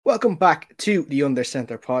Welcome back to the Under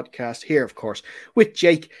Center podcast here, of course, with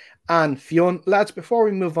Jake and Fionn. Lads, before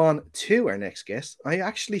we move on to our next guest, I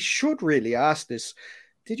actually should really ask this.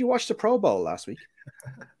 Did you watch the Pro Bowl last week?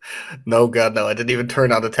 No, God, no. I didn't even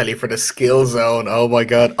turn on the telly for the skill zone. Oh, my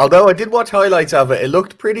God. Although I did watch highlights of it. It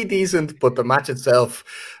looked pretty decent, but the match itself,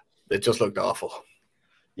 it just looked awful.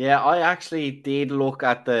 Yeah, I actually did look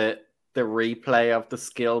at the replay of the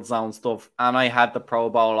skill zone stuff, and I had the Pro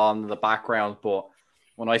Bowl on in the background, but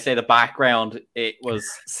when I say the background, it was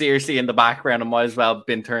seriously in the background and might as well have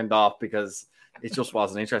been turned off because it just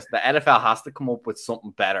wasn't interesting. The NFL has to come up with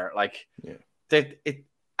something better.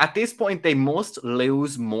 At this point, they must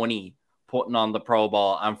lose money putting on the Pro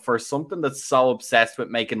Bowl. And for something that's so obsessed with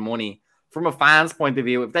making money, from a fan's point of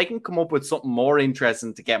view, if they can come up with something more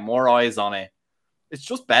interesting to get more eyes on it, it's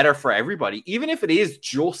just better for everybody. Even if it is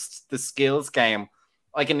just the skills game,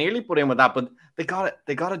 I can nearly put in with that, but they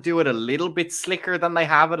got to do it a little bit slicker than they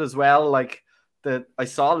have it as well. I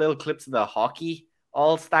saw little clips of the hockey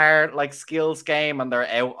all-star skills game, and they're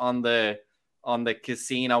out on the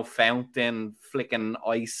casino fountain flicking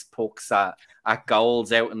ice pucks at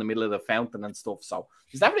goals out in the middle of the fountain and stuff. So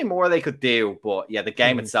there's definitely more they could do, but yeah, the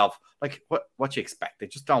game itself, what you expect? They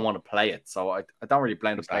just don't want to play it. So I don't really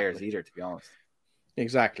blame the players either, to be honest.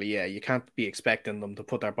 Exactly, yeah. You can't be expecting them to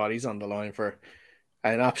put their bodies on the line for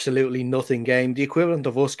an absolutely nothing game. The equivalent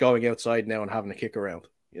of us going outside now and having a kick around.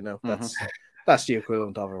 That's the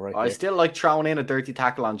equivalent of it, right? I still like throwing in a dirty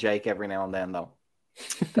tackle on Jake every now and then, though.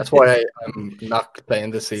 That's why I'm not playing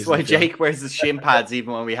this season. That's why Jake wears his shin pads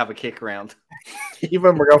even when we have a kick around. Even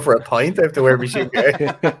when we're going for a pint, I have to wear my shin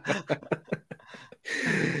guard.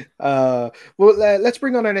 Let's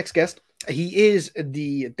bring on our next guest. He is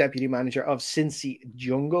the deputy manager of Cincy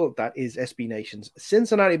Jungle. That is SB Nation's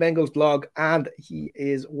Cincinnati Bengals blog, and he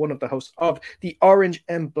is one of the hosts of the Orange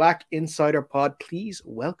and Black Insider Pod. Please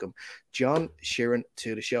welcome John Sheeran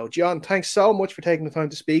to the show. John, thanks so much for taking the time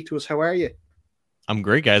to speak to us. How are you? I'm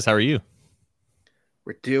great, guys. How are you?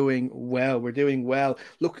 We're doing well.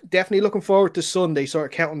 Definitely looking forward to Sunday,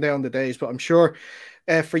 sort of counting down the days, but I'm sure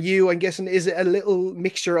for you, I'm guessing, is it a little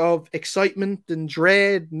mixture of excitement and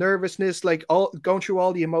dread, nervousness, going through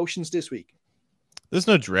all the emotions this week? There's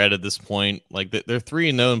no dread at this point. They're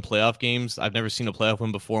 3-0 in playoff games. I've never seen a playoff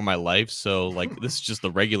win before in my life, so this is just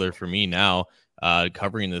the regular for me now.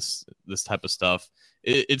 Covering this type of stuff.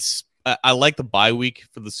 I like the bye week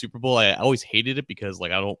for the Super Bowl. I always hated it because I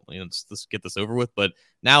don't, let's get this over with. But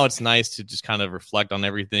now it's nice to just kind of reflect on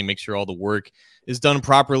everything, make sure all the work is done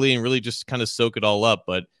properly, and really just kind of soak it all up.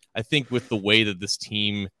 But I think with the way that this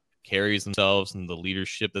team carries themselves and the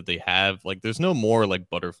leadership that they have, there's no more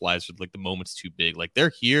butterflies or the moment's too big. They're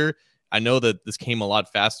here. I know that this came a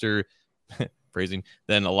lot faster, phrasing,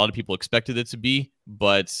 than a lot of people expected it to be.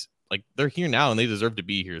 But they're here now and they deserve to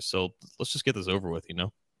be here. So let's just get this over with,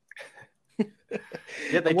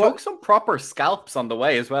 Yeah, they took some proper scalps on the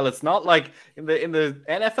way as well. It's not like in the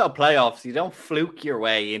NFL playoffs, you don't fluke your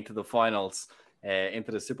way into the finals,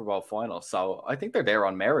 into the Super Bowl final. So I think they're there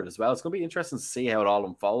on merit as well. It's going to be interesting to see how it all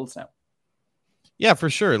unfolds now. Yeah, for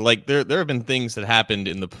sure. There have been things that happened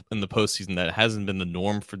in the postseason that hasn't been the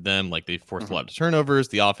norm for them. They've forced a lot of turnovers.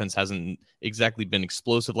 The offense hasn't exactly been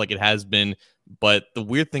explosive like it has been. But the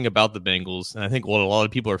weird thing about the Bengals, and I think what a lot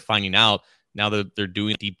of people are finding out now that they're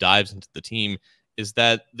doing deep dives into the team, is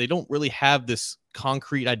that they don't really have this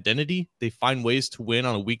concrete identity. They find ways to win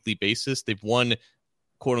on a weekly basis. They've won,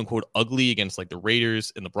 quote unquote, ugly against the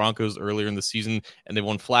Raiders and the Broncos earlier in the season, and they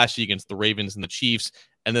won flashy against the Ravens and the Chiefs.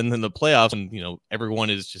 And then in the playoffs, and everyone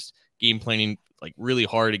is just game planning really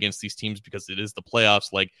hard against these teams because it is the playoffs.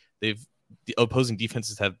 The opposing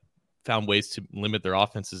defenses have found ways to limit their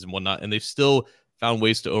offenses and whatnot, and they've still found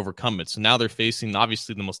ways to overcome it. So now they're facing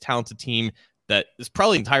obviously the most talented team that is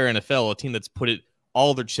probably the entire NFL, a team that's put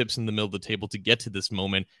all their chips in the middle of the table to get to this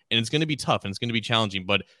moment. And it's going to be tough and it's going to be challenging,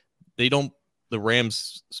 but the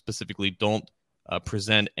Rams specifically don't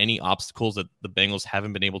present any obstacles that the Bengals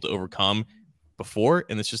haven't been able to overcome before.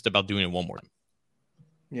 And it's just about doing it one more time.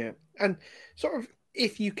 Yeah. And sort of,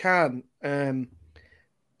 if you can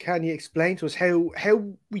you explain to us how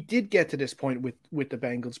we did get to this point with the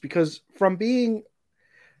Bengals? Because from being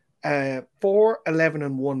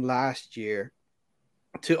 4-11-1 last year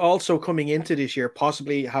to also coming into this year,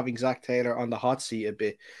 possibly having Zach Taylor on the hot seat a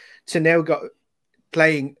bit, to now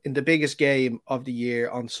playing in the biggest game of the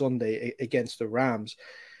year on Sunday against the Rams.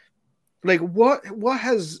 What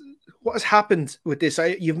has happened with this?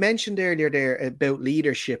 You've mentioned earlier there about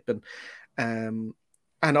leadership and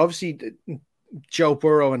obviously Joe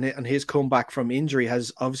Burrow and his comeback from injury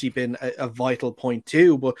has obviously been a vital point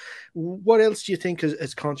too. But what else do you think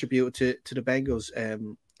has contributed to the Bengals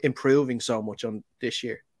improving so much on this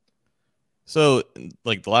year? So,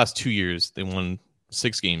 like the last 2 years, they won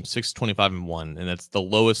 6 games, 6-25-1, and that's the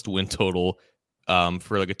lowest win total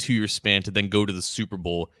for like a 2-year span to then go to the Super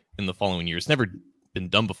Bowl in the following year. It's never been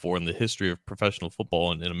done before in the history of professional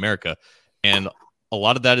football in America, and a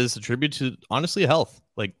lot of that is attributed to, honestly, health.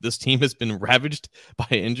 Like, this team has been ravaged by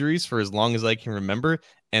injuries for as long as I can remember,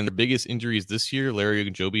 and the biggest injuries this year, Larry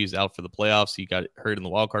Ogunjobi is out for the playoffs. He got hurt in the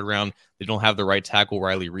wildcard round. They don't have the right tackle,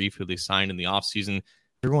 Riley Reef, who they signed in the offseason.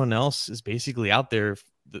 Everyone else is basically out there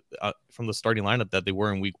from the starting lineup that they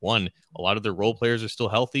were in week 1. A lot of their role players are still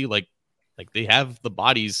healthy. Like they have the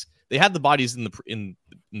bodies. They had the bodies in the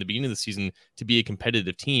beginning of the season to be a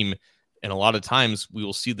competitive team. And a lot of times we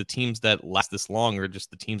will see the teams that last this long are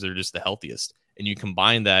just the teams that are just the healthiest. And you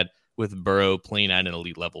combine that with Burrow playing at an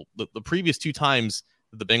elite level. The previous 2 times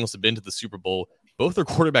that the Bengals have been to the Super Bowl, both their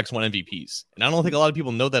quarterbacks won MVPs. And I don't think a lot of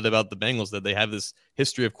people know that about the Bengals, that they have this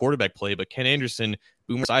history of quarterback play. But Ken Anderson,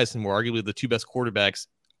 Boomer Esiason were arguably the 2 best quarterbacks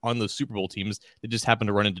on those Super Bowl teams. They just happened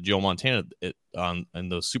to run into Joe Montana in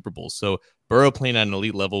those Super Bowls. So Burrow playing at an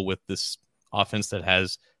elite level with this offense that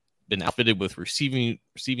has been outfitted with receiving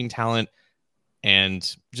talent,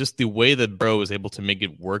 and just the way that Burrow is able to make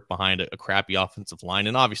it work behind a crappy offensive line.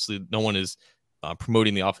 And obviously no one is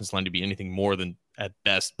promoting the offensive line to be anything more than at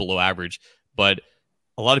best below average. But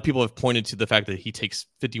a lot of people have pointed to the fact that he takes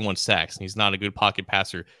 51 sacks and he's not a good pocket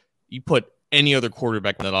passer. You put any other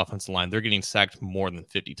quarterback on that offensive line, they're getting sacked more than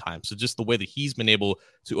 50 times. So just the way that he's been able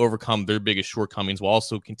to overcome their biggest shortcomings while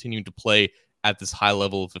also continuing to play at this high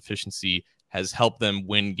level of efficiency has helped them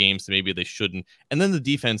win games that maybe they shouldn't. And then the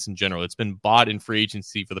defense in general, it's been bought in free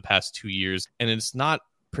agency for the past 2 years, and it's not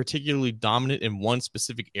particularly dominant in one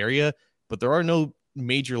specific area, but there are no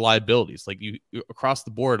major liabilities. Like, you across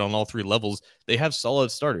the board on all 3 levels, they have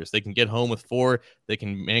solid starters. They can get home with 4. They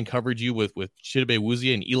can man coverage you with Chidobe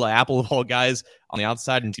Awuzie and Eli Apple of all guys on the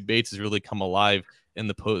outside. And T. Bates has really come alive in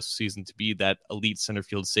the postseason to be that elite center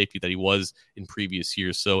field safety that he was in previous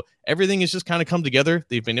years. So everything has just kind of come together.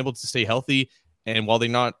 They've been able to stay healthy, and while they're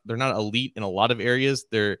not elite in a lot of areas,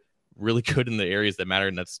 they're really good in the areas that matter,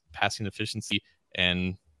 and that's passing efficiency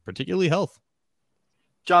and particularly health.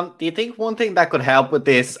 John, do you think one thing that could help with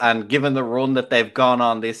this, and given the run that they've gone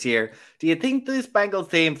on this year, do you think this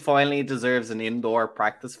Bengals team finally deserves an indoor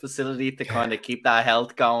practice facility to kind of keep that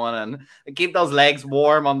health going and keep those legs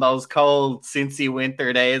warm on those cold Cincy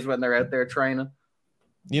winter days when they're out there training?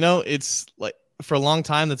 You know, it's like, for a long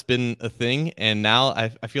time that's been a thing, and now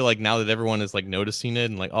I feel like now that everyone is like noticing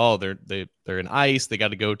it and like, oh, they're in ice, they got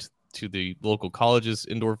to go to the local college's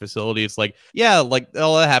indoor facility. It's like, yeah, like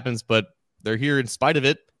all that happens, but they're here in spite of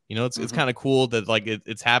it. You know, it's kind of cool that like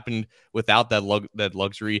it's happened without that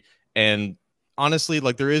luxury. And honestly,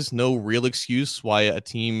 like, there is no real excuse why a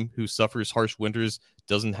team who suffers harsh winters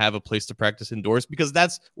doesn't have a place to practice indoors, because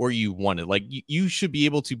that's where you want it. Like, you should be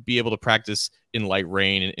able to practice in light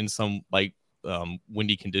rain and in some like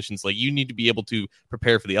windy conditions. Like, you need to be able to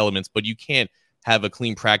prepare for the elements, but you can't have a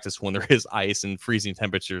clean practice when there is ice and freezing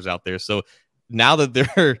temperatures out there. So now that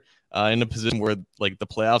they're in a position where like the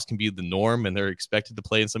playoffs can be the norm and they're expected to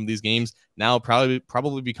play in some of these games, now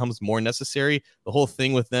probably becomes more necessary. The whole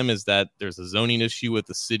thing with them is that there's a zoning issue with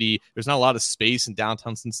the city. There's not a lot of space in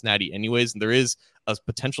downtown Cincinnati anyways, and there is a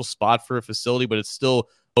potential spot for a facility, but it's still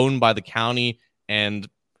owned by the county. And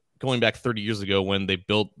going back 30 years ago when they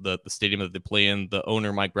built the stadium that they play in, the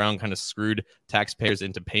owner, Mike Brown, kind of screwed taxpayers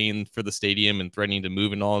into paying for the stadium and threatening to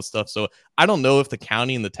move and all that stuff. So I don't know if the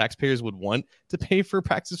county and the taxpayers would want to pay for a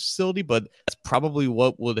practice facility, but that's probably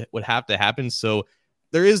what would have to happen. So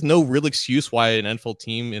there is no real excuse why an NFL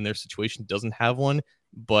team in their situation doesn't have one.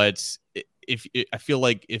 But I feel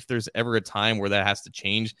like if there's ever a time where that has to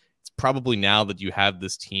change, it's probably now that you have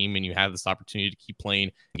this team and you have this opportunity to keep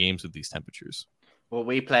playing games with these temperatures. Well,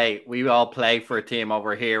 we all play for a team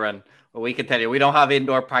over here, and we can tell you we don't have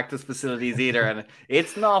indoor practice facilities either, and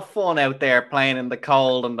it's not fun out there playing in the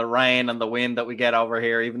cold and the rain and the wind that we get over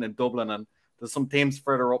here, even in Dublin. And there's some teams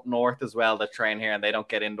further up north as well that train here, and they don't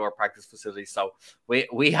get indoor practice facilities. So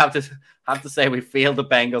we have to say we feel the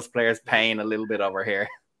Bengals players' pain a little bit over here.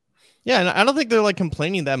 Yeah, and I don't think they're like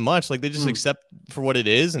complaining that much. Like, they just accept for what it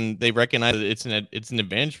is, and they recognize that it's an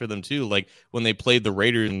advantage for them too. Like, when they played the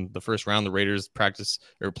Raiders in the first round, the Raiders practice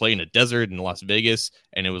or play in a desert in Las Vegas,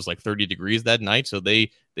 and it was like 30 degrees that night. So they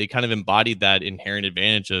kind of embodied that inherent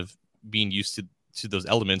advantage of being used to to those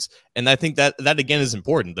elements. And I think that again is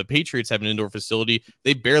important. The Patriots have an indoor facility.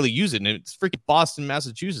 They barely use it. And it's freaking Boston,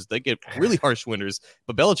 Massachusetts. They get really harsh winters,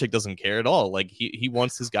 but Belichick doesn't care at all. Like he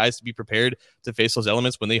wants his guys to be prepared to face those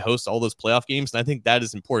elements when they host all those playoff games. And I think that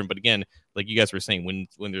is important. But again, like you guys were saying,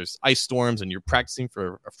 when there's ice storms and you're practicing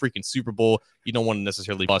for a freaking Super Bowl, you don't want to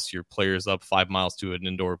necessarily bust your players up 5 miles to an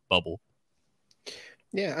indoor bubble.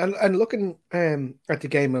 Yeah, and looking at the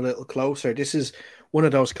game a little closer, this is one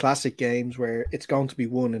of those classic games where it's going to be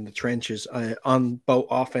won in the trenches on both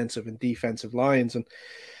offensive and defensive lines. And,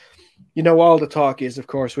 all the talk is, of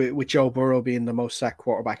course, with Joe Burrow being the most sacked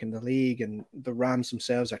quarterback in the league, and the Rams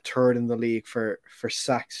themselves are third in the league for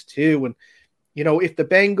sacks too. And, if the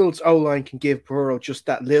Bengals O-line can give Burrow just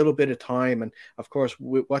that little bit of time, and, of course,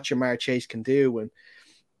 with what Ja'Marr Chase can do, and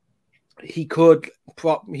he could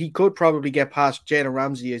probably get past Jalen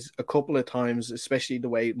Ramsey a couple of times, especially the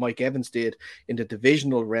way Mike Evans did in the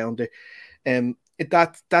divisional round.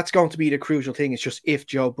 That's going to be the crucial thing. It's just if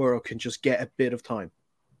Joe Burrow can just get a bit of time.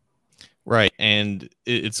 Right, and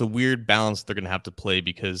it's a weird balance they're going to have to play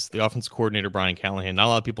because the offense coordinator, Brian Callahan, not a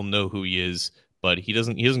lot of people know who he is, but he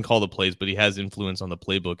doesn't call the plays, but he has influence on the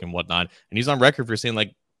playbook and whatnot. And he's on record for saying,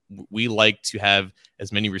 like, we like to have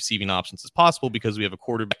as many receiving options as possible because we have a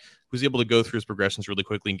quarterback who's able to go through his progressions really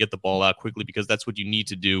quickly and get the ball out quickly, because that's what you need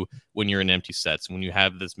to do when you're in empty sets. When you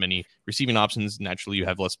have this many receiving options, naturally you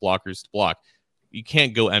have less blockers to block. You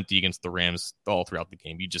can't go empty against the Rams all throughout the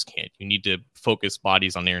game. You just can't. You need to focus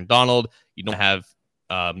bodies on Aaron Donald. You don't have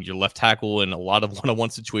your left tackle in a lot of one-on-one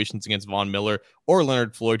situations against Von Miller or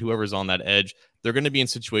Leonard Floyd, whoever's on that edge. They're going to be in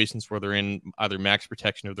situations where they're in either max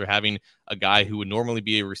protection or they're having a guy who would normally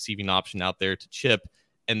be a receiving option out there to chip.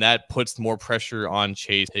 And that puts more pressure on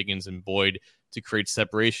Chase, Higgins, and Boyd to create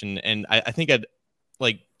separation. And I think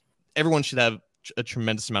everyone should have a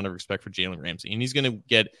tremendous amount of respect for Jalen Ramsey, and he's going to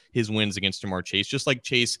get his wins against Ja'Marr Chase, just like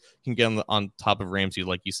Chase can get on top of Ramsey,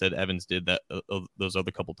 like you said, Evans did that those other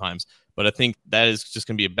couple times. But I think that is just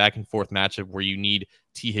going to be a back and forth matchup where you need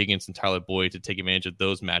T. Higgins and Tyler Boyd to take advantage of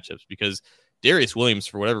those matchups, because Darius Williams,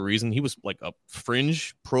 for whatever reason, he was like a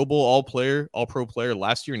fringe Pro Bowl all-pro player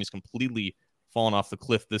last year, and he's completely fallen off the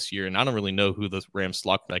cliff this year. And I don't really know who the Rams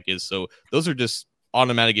slot back is. So those are just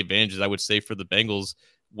automatic advantages, I would say, for the Bengals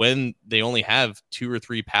when they only have 2 or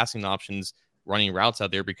 3 passing options running routes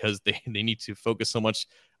out there, because they need to focus so much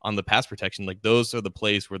on the pass protection. Like, those are the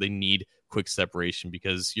plays where they need quick separation,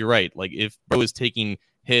 because you're right. Like, if Bo is taking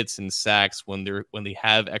hits and sacks when they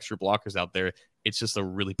have extra blockers out there, it's just a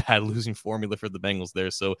really bad losing formula for the Bengals there.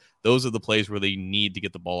 So those are the plays where they need to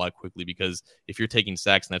get the ball out quickly, because if you're taking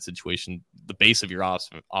sacks in that situation, the base of your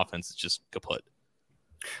offense is just kaput.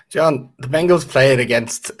 John, the Bengals played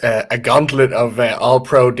against a gauntlet of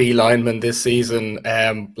all-pro D linemen this season,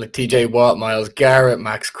 like TJ Watt, Myles Garrett,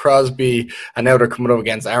 Max Crosby, and now they're coming up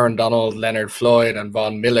against Aaron Donald, Leonard Floyd, and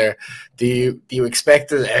Von Miller. Do you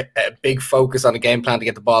expect a big focus on a game plan to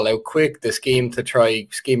get the ball out quick, the scheme to try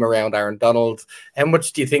scheme around Aaron Donald? How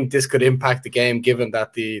much do you think this could impact the game, given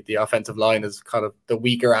that the offensive line is kind of the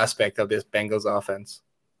weaker aspect of this Bengals offense?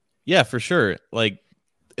 Yeah, for sure.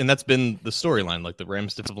 And that's been the storyline. Like, the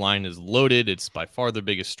Rams' defensive line is loaded. It's by far their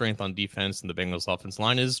biggest strength on defense, and the Bengals' offense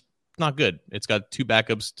line is not good. It's got 2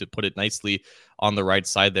 backups, to put it nicely, on the right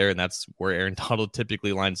side there, and that's where Aaron Donald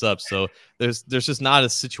typically lines up. So there's just not a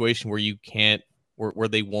situation where you can't, where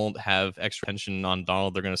they won't have extra tension on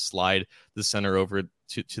Donald. They're going to slide the center over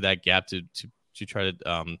to that gap to try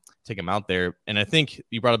to take him out there. And I think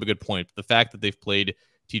you brought up a good point. The fact that they've played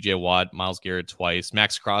TJ Watt, Myles Garrett twice,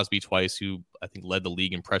 Max Crosby twice, who I think led the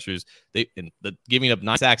league in pressures, giving up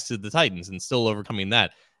 9 sacks to the Titans and still overcoming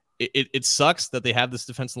that. It sucks that they have this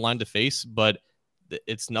defensive line to face, but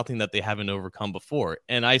it's nothing that they haven't overcome before.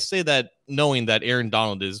 And I say that knowing that Aaron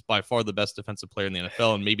Donald is by far the best defensive player in the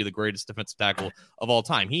NFL and maybe the greatest defensive tackle of all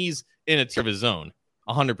time. He's in a tier of his own,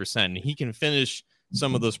 100%. He can finish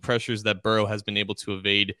some of those pressures that Burrow has been able to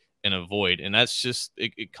evade and avoid. And that's just,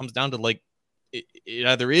 it comes down to, like, it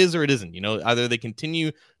either is or it isn't. Either they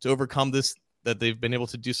continue to overcome this, that they've been able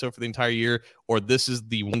to do so for the entire year, or this is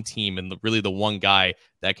the one team and really the one guy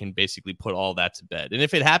that can basically put all that to bed. And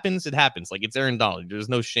if it happens, it happens. Like, it's Aaron Donald. There's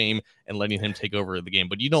no shame in letting him take over the game,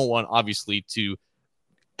 but you don't want, obviously, to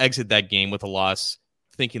exit that game with a loss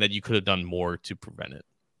thinking that you could have done more to prevent it.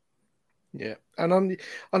 Yeah. And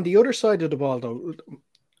on the other side of the ball, though,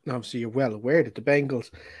 obviously you're well aware that the Bengals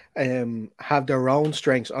have their own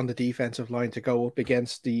strengths on the defensive line to go up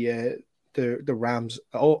against the Rams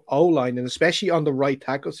O-line, and especially on the right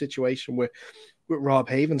tackle situation with Rob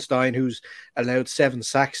Havenstein, who's allowed 7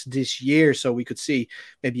 sacks this year. So we could see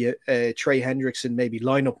maybe a Trey Hendrickson maybe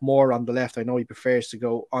line up more on the left. I know he prefers to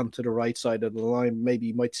go onto the right side of the line. Maybe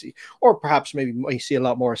you might see, or perhaps maybe you might see a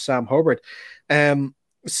lot more of Sam Hubbard. And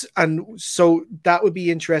so that would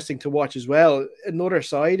be interesting to watch as well. Another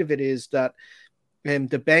side of it is that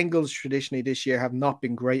the Bengals traditionally this year have not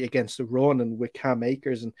been great against the run, and with Cam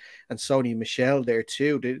Akers and Sony Michel there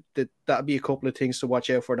too, that'd be a couple of things to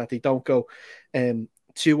watch out for, that they don't go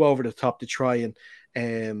too over the top to try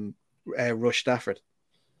and rush Stafford.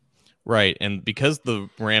 Right, and because the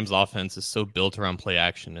Rams offense is so built around play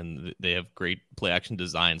action, and they have great play action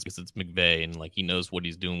designs because it's McVay, and like he knows what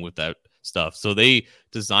he's doing with that stuff, so they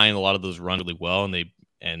design a lot of those runs really well,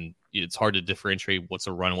 and it's hard to differentiate what's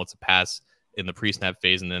a run and what's a pass in the pre-snap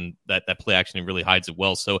phase, and then that play action really hides it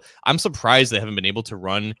well. So I'm surprised they haven't been able to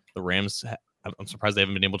run the Rams. I'm surprised they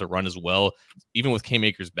haven't been able to run as well, even with Cam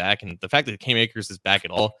Akers back. And the fact that Cam Akers is back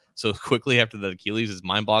at all so quickly after the Achilles is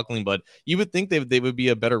mind-boggling. But you would think they would be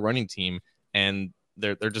a better running team, and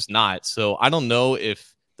they're just not. So I don't know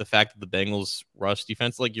if the fact that the Bengals rush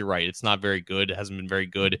defense, like you're right, it's not very good. It hasn't been very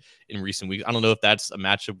good in recent weeks. I don't know if that's a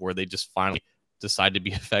matchup where they just finally decide to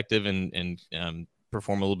be effective and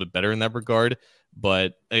perform a little bit better in that regard.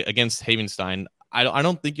 But against Havenstein, I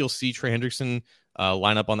don't think you'll see Trey Hendrickson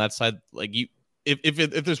line up on that side. Like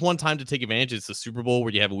if there's one time to take advantage, it's the Super Bowl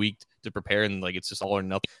where you have a week to prepare and like it's just all or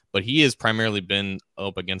nothing. But he has primarily been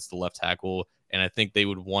up against the left tackle, and I think they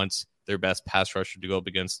would want their best pass rusher to go up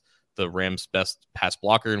against the Rams' best pass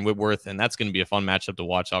blocker in Whitworth, and that's going to be a fun matchup to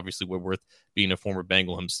watch. Obviously, Whitworth being a former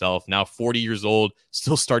Bengal himself, now 40 years old,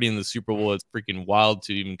 still starting in the Super Bowl. It's freaking wild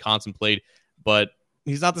to even contemplate, but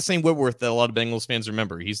he's not the same Whitworth that a lot of Bengals fans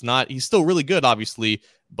remember. He's still really good, obviously,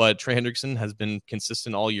 but Trey Hendrickson has been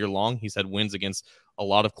consistent all year long. He's had wins against a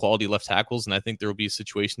lot of quality left tackles, and I think there will be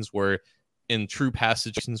situations where in true pass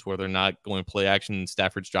situations where they're not going play action and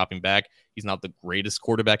Stafford's dropping back, he's not the greatest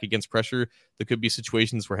quarterback against pressure. There could be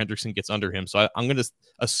situations where Hendrickson gets under him. So I'm going to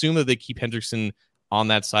assume that they keep Hendrickson on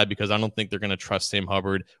that side because I don't think they're going to trust Sam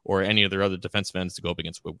Hubbard or any of their other defensive ends to go up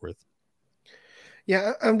against Whitworth.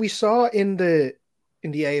 Yeah, and we saw in the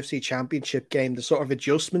AFC Championship game the sort of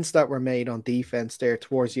adjustments that were made on defense there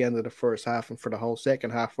towards the end of the first half and for the whole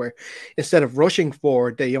second half, where instead of rushing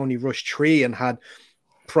forward, they only rushed 3 and had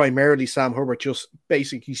primarily Sam Hubbard just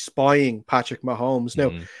basically spying Patrick Mahomes.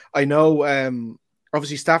 Now, I know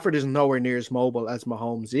obviously Stafford is nowhere near as mobile as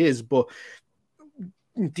Mahomes is, but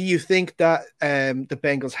do you think that the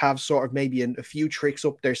Bengals have sort of maybe a few tricks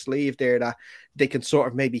up their sleeve there that they can sort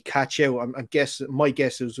of maybe catch out? My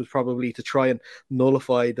guess was probably to try and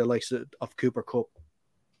nullify the likes of Cooper Kupp.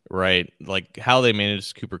 Right. Like how they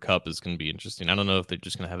manage Cooper Kupp is going to be interesting. I don't know if they're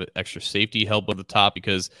just going to have extra safety help at the top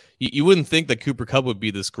because you wouldn't think that Cooper Kupp would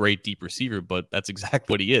be this great deep receiver, but that's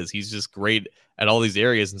exactly what he is. He's just great at all these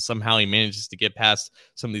areas, and somehow he manages to get past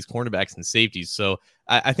some of these cornerbacks and safeties. So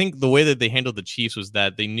I think the way that they handled the Chiefs was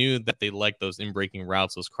that they knew that they liked those in-breaking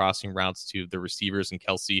routes, those crossing routes to the receivers and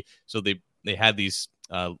Kelsey. So they had these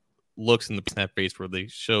looks in the snap phase where they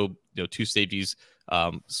show 2 safeties,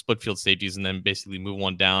 split field safeties, and then basically move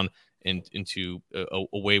one down into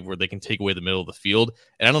a way where they can take away the middle of the field.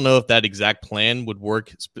 And I don't know if that exact plan would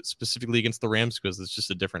work specifically against the Rams because it's just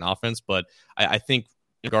a different offense. But I think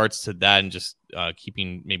in regards to that and just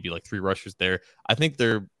keeping maybe like 3 rushers there, I think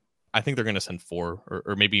they're going to send 4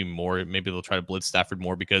 or maybe more. Maybe they'll try to blitz Stafford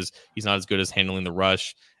more because he's not as good as handling the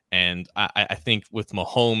rush. And I think with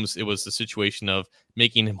Mahomes, it was the situation of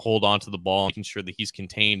making him hold on to the ball, making sure that he's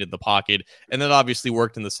contained in the pocket. And that obviously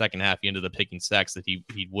worked in the second half. He ended up taking sacks that he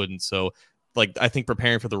wouldn't. So, like, I think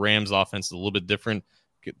preparing for the Rams offense is a little bit different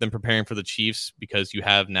than preparing for the Chiefs because you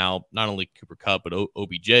have now not only Cooper Kupp, but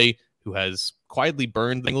OBJ, who has quietly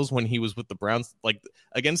burned the Bengals when he was with the Browns. Like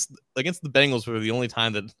against the Bengals were the only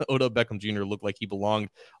time that Odell Beckham Jr. looked like he belonged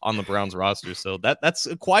on the Browns roster. So that's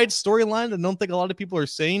a quiet storyline that I don't think a lot of people are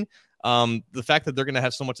saying. The fact that they're going to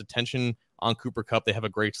have so much attention on Cooper Kupp, they have a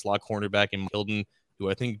great slot cornerback in Hilton, who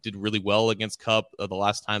I think did really well against Kupp the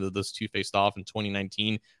last time that those two faced off in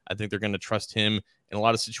 2019. I think they're going to trust him in a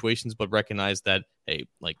lot of situations, but recognize that, hey,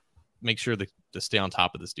 like, make sure to stay on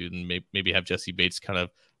top of this dude and maybe have Jesse Bates kind of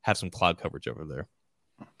have some cloud coverage over there.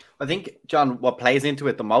 I think, John, what plays into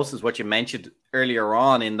it the most is what you mentioned earlier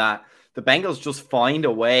on, in that the Bengals just find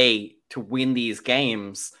a way to win these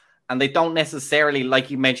games. And they don't necessarily, like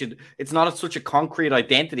you mentioned, it's not such a concrete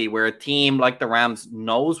identity where a team like the Rams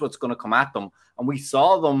knows what's going to come at them. And we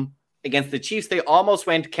saw them against the Chiefs. They almost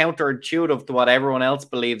went counterintuitive to what everyone else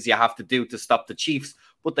believes you have to do to stop the Chiefs,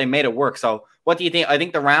 but they made it work. So what do you think? I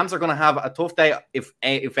think the Rams are going to have a tough day. If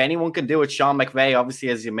anyone can do it, Sean McVay, obviously,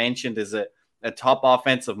 as you mentioned, is a top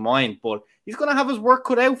offensive mind, but he's going to have his work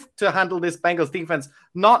cut out to handle this Bengals defense.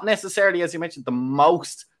 Not necessarily, as you mentioned, the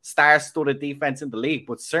most star-studded defense in the league,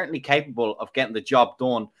 but certainly capable of getting the job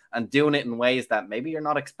done and doing it in ways that maybe you're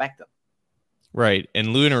not expecting. Right.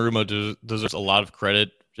 And Lou Anarumo deserves a lot of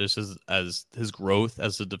credit just as his growth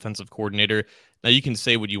as a defensive coordinator. Now, you can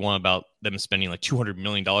say what you want about them spending like $200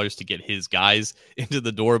 million to get his guys into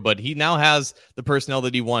the door, but he now has the personnel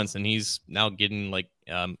that he wants, and he's now getting like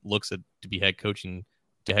looks at to be head coach,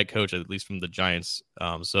 at least from the Giants.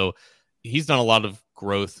 So he's done a lot of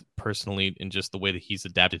growth personally in just the way that he's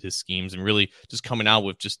adapted his schemes and really just coming out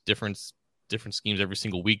with just different schemes every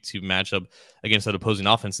single week to match up against that opposing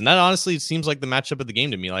offense. And that honestly seems like the matchup of the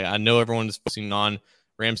game to me. Like, I know everyone is focusing on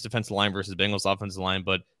Rams defensive line versus Bengals offensive line,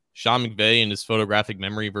 but Sean McVay and his photographic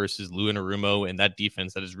memory versus Lou Anarumo and that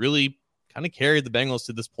defense that has really kind of carried the Bengals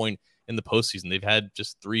to this point in the postseason. They've had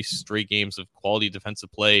just 3 straight games of quality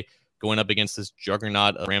defensive play going up against this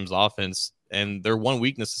juggernaut of Rams offense. And their one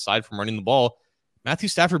weakness, aside from running the ball, Matthew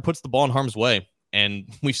Stafford puts the ball in harm's way. And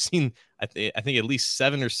we've seen, I think at least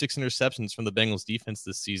 7 or 6 interceptions from the Bengals defense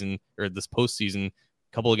this season, or this postseason, a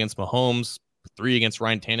couple against Mahomes, 3 against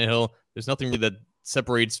Ryan Tannehill. There's nothing really that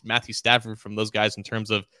separates Matthew Stafford from those guys in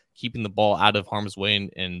terms of keeping the ball out of harm's way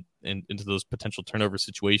and into those potential turnover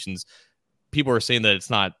situations. People are saying that it's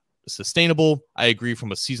not sustainable. I agree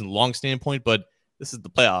from a season-long standpoint, but this is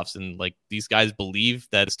the playoffs, and like these guys believe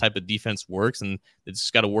that this type of defense works, and it's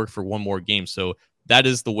just got to work for one more game. So that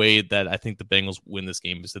is the way that I think the Bengals win this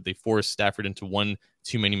game, is that they force Stafford into one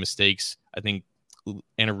too many mistakes. I think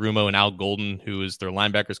Anarumo and Al Golden, who is their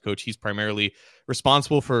linebackers coach, he's primarily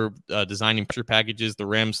responsible for designing pressure packages. The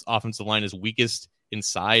Rams offensive line is weakest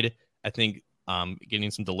inside. I think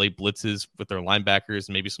getting some delayed blitzes with their linebackers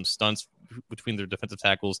and maybe some stunts between their defensive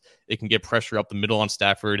tackles, it can get pressure up the middle on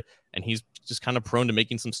Stafford, and he's just kind of prone to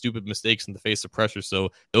making some stupid mistakes in the face of pressure. So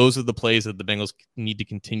those are the plays that the Bengals need to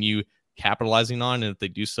continue capitalizing on, and if they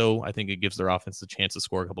do so, I think it gives their offense a chance to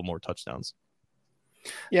score a couple more touchdowns.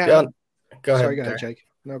 Yeah. John, go ahead. Sorry, go ahead, Jake.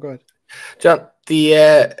 No, go ahead. John, do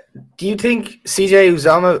you think CJ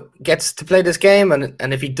Uzomah gets to play this game?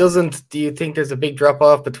 And if he doesn't, do you think there's a big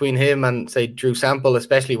drop-off between him and, say, Drew Sample,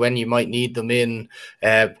 especially when you might need them in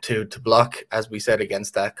to block, as we said,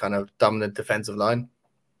 against that kind of dominant defensive line?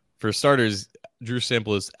 For starters, Drew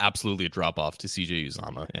Sample is absolutely a drop-off to CJ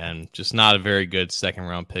Uzomah, and just not a very good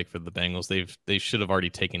second-round pick for the Bengals. They should have already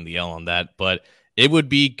taken the L on that, but it would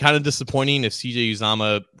be kind of disappointing if CJ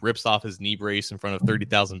Uzomah rips off his knee brace in front of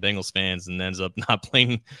 30,000 Bengals fans and ends up not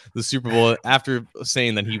playing the Super Bowl after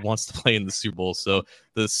saying that he wants to play in the Super Bowl. So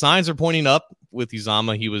the signs are pointing up with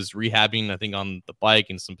Uzomah. He was rehabbing, I think, on the bike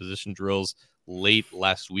and some position drills late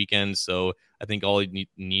last weekend. So I think all he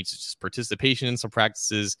needs is just participation in some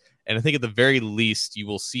practices. And I think at the very least, you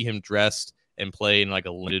will see him dressed and play in like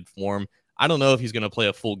a limited form. I don't know if he's going to play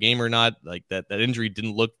a full game or not. Like that injury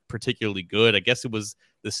didn't look particularly good. I guess it was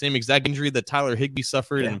the same exact injury that Tyler Higbee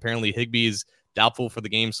suffered. Yeah. And apparently Higbee is doubtful for the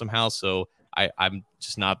game somehow. So I'm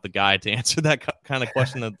just not the guy to answer that kind of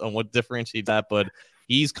question on what differentiates that, but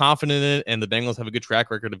he's confident in it. And the Bengals have a good track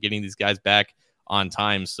record of getting these guys back on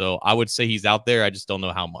time. So I would say he's out there. I just don't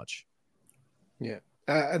know how much. Yeah.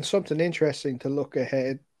 And something interesting to look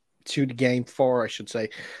ahead to the game for, I should say.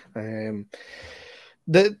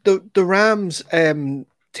 The Rams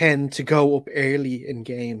tend to go up early in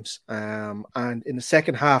games, and in the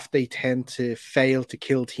second half they tend to fail to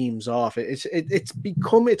kill teams off. It's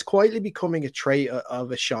quietly becoming a trait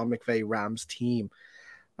of a Sean McVay Rams team.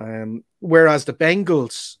 Whereas the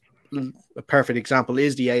Bengals, a perfect example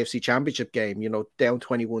is the AFC Championship game. You know, down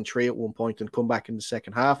 21-3 at one point and come back in the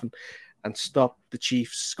second half and stop the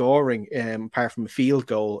Chiefs scoring, apart from a field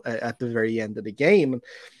goal at the very end of the game. And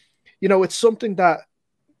you know, it's something that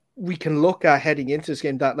we can look at heading into this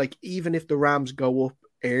game, that like even if the Rams go up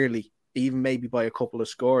early, even maybe by a couple of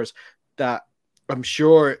scores, that I'm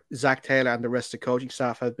sure Zach Taylor and the rest of the coaching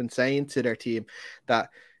staff have been saying to their team that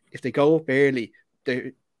if they go up early,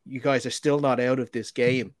 you guys are still not out of this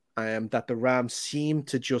game. That the Rams seem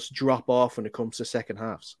to just drop off when it comes to second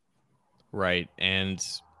halves. Right. And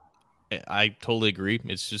I totally agree.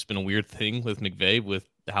 It's just been a weird thing with McVay, with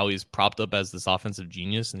how he's propped up as this offensive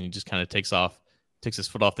genius, and he just kind of takes his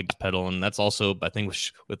foot off the gas pedal. And that's also, I think,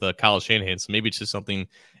 with Kyle Shanahan. So maybe it's just something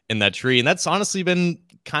in that tree. And that's honestly been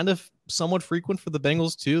kind of somewhat frequent for the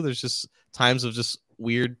Bengals too. There's just times of just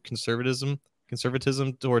weird conservatism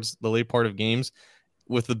towards the late part of games.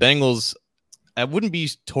 With the Bengals, I wouldn't be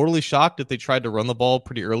totally shocked if they tried to run the ball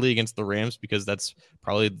pretty early against the Rams, because that's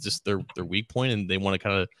probably just their weak point, and they want to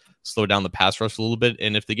kind of slow down the pass rush a little bit.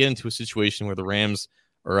 And if they get into a situation where the Rams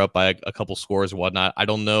are up by a couple scores or whatnot, I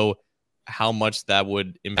don't know how much that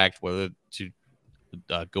would impact whether to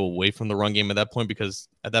go away from the run game at that point, because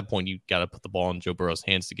at that point you got to put the ball in Joe Burrow's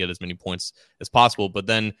hands to get as many points as possible. But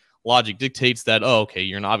then logic dictates that, oh, okay,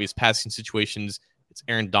 you're in obvious passing situations. It's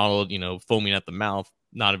Aaron Donald, foaming at the mouth.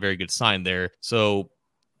 Not a very good sign there. So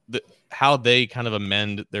how they kind of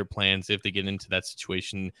amend their plans if they get into that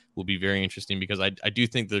situation will be very interesting, because I do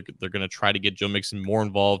think they're going to try to get Joe Mixon more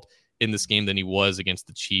involved in this game than he was against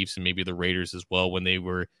the Chiefs and maybe the Raiders as well, when they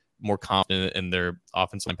were more confident in their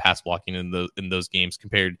offensive line pass blocking in those games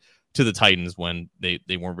compared to the Titans when they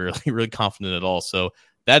weren't really, really confident at all. So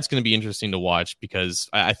that's going to be interesting to watch, because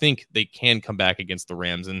I think they can come back against the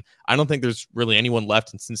Rams. And I don't think there's really anyone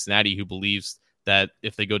left in Cincinnati who believes that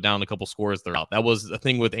if they go down a couple scores, they're out. That was a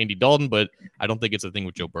thing with Andy Dalton, but I don't think it's a thing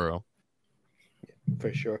with Joe Burrow.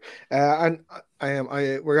 For sure. And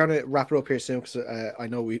we're going to wrap it up here soon, because I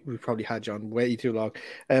know we probably had John way too long.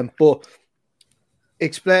 But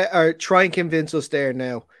explain or try and convince us there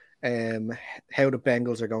now how the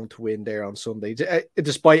Bengals are going to win there on Sunday,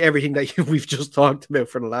 despite everything that we've just talked about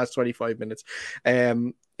for the last 25 minutes.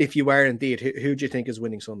 If you are indeed, who do you think is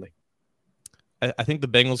winning Sunday? I think the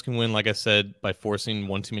Bengals can win, like I said, by forcing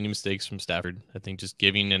one too many mistakes from Stafford. I think just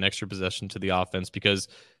giving an extra possession to the offense, because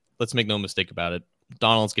let's make no mistake about it,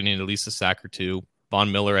 Donald's getting at least a sack or two.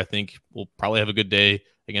 Von Miller, I think, will probably have a good day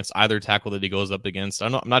against either tackle that he goes up against.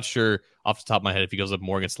 I'm not sure off the top of my head if he goes up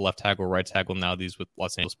more against the left tackle or right tackle now these with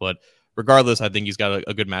Los Angeles, but regardless, I think he's got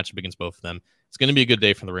a good matchup against both of them. It's going to be a good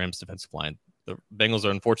day for the Rams defensive line. The Bengals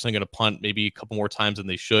are unfortunately going to punt maybe a couple more times than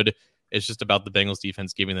they should. It's just about the Bengals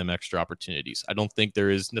defense giving them extra opportunities. I don't think there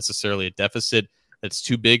is necessarily a deficit that's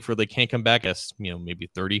too big for they can't come back. As maybe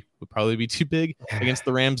 30 would probably be too big against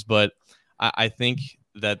the Rams, but I think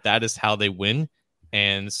that is how they win.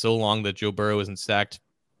 And so long that Joe Burrow isn't sacked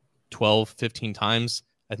 12, 15 times,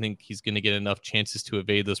 I think he's going to get enough chances to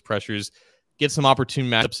evade those pressures, get some opportune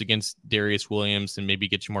matchups against Darius Williams, and maybe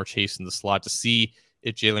get Jamar Chase in the slot to see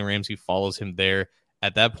if Jalen Ramsey follows him there.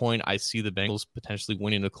 At that point, I see the Bengals potentially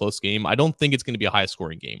winning a close game. I don't think it's going to be a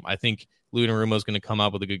high-scoring game. I think Louis Narumo is going to come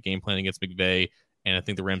out with a good game plan against McVay, and I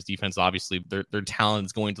think the Rams defense, obviously, their talent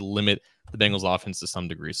is going to limit the Bengals offense to some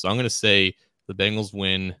degree. So I'm going to say the Bengals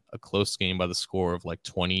win a close game by the score of like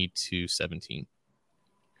 20-17.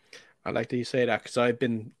 I like that you say that, because I've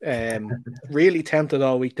been really tempted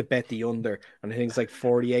all week to bet the under, and I think it's like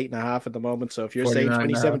 48.5 at the moment. So if you're saying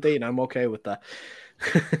 2017, I'm okay with that.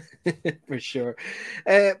 For sure.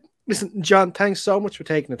 Listen, John, thanks so much for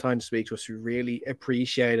taking the time to speak to us. We really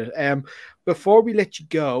appreciate it. Before we let you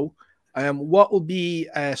go, what will be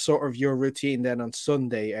sort of your routine then on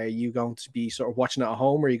Sunday? Are you going to be sort of watching it at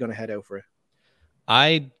home, or are you going to head out for it?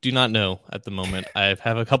 I do not know at the moment. I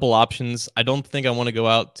have a couple options. I don't think I want to go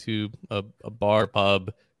out to a bar,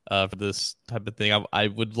 pub for this type of thing. I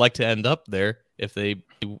would like to end up there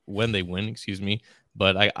when they win, excuse me.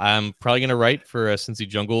 But I'm probably going to write for Cincy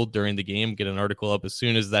Jungle during the game, get an article up as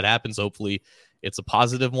soon as that happens. Hopefully it's a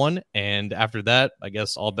positive one. And after that, I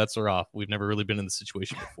guess all bets are off. We've never really been in the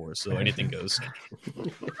situation before, so anything goes.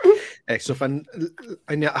 Excellent.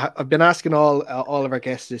 I've been asking all of our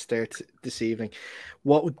guests this evening,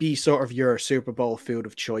 what would be sort of your Super Bowl food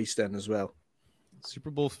of choice then as well?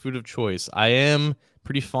 Super Bowl food of choice. I am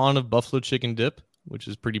pretty fond of buffalo chicken dip, which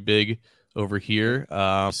is pretty big over here.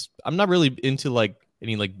 I'm not really into like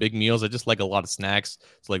any like big meals. I just like a lot of snacks.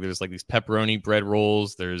 So like there's like these pepperoni bread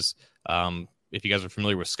rolls. There's if you guys are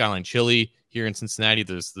familiar with Skyline Chili here in Cincinnati,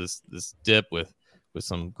 there's this dip with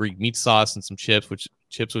some Greek meat sauce and some chips, which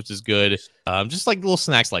is good. Just like little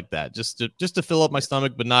snacks like that, just to fill up my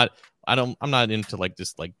stomach, but I'm not into like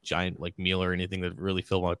this like giant like meal or anything that really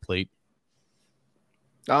fill my plate.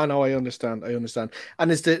 Oh no, I understand.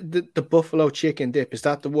 And is the buffalo chicken dip, is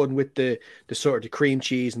that the one with the sort of the cream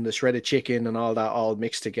cheese and the shredded chicken and all that all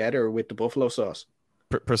mixed together with the buffalo sauce?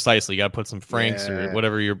 Precisely. You got to put some Frank's or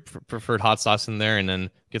whatever your preferred hot sauce in there, and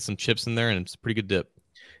then get some chips in there, and it's a pretty good dip.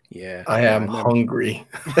 Yeah, I am hungry.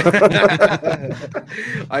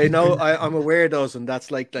 I know. I'm aware of those, and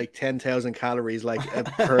that's like 10,000 calories, like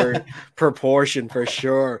per portion for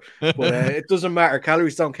sure. But it doesn't matter.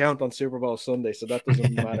 Calories don't count on Super Bowl Sunday, so that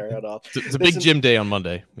doesn't matter at all. It's a big gym day on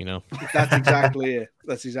Monday, That's exactly it.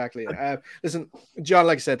 Listen, John,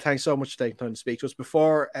 like I said, thanks so much for taking time to speak to us.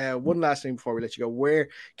 Before one last thing before we let you go, where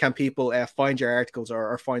can people find your articles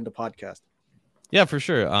or find the podcast? Yeah, for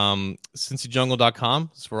sure.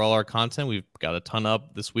 CincyJungle.com is for all our content. We've got a ton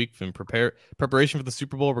up this week in preparation for the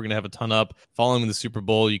Super Bowl. We're going to have a ton up following the Super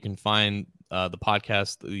Bowl. You can find the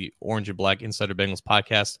podcast, the Orange and Black Insider Bengals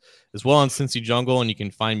podcast, as well on Cincy Jungle. And you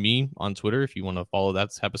can find me on Twitter if you want to follow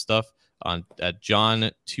that type of stuff at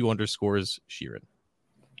John2_Sheeran.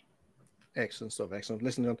 Excellent stuff. Excellent.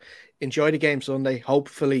 Listen, enjoy the game Sunday.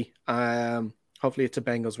 Hopefully it's a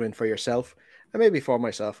Bengals win for yourself. And maybe for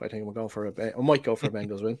myself. I think I might go for a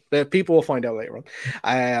Bengals win. The people will find out later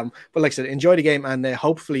on. But like I said, enjoy the game, and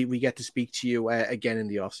hopefully we get to speak to you again in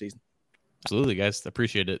the off season. Absolutely, guys.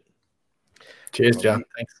 Appreciate it. Cheers, John.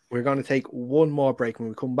 Thanks. We're going to take one more break. When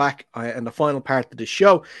we come back in the final part of the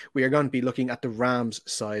show, we are going to be looking at the Rams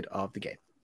side of the game.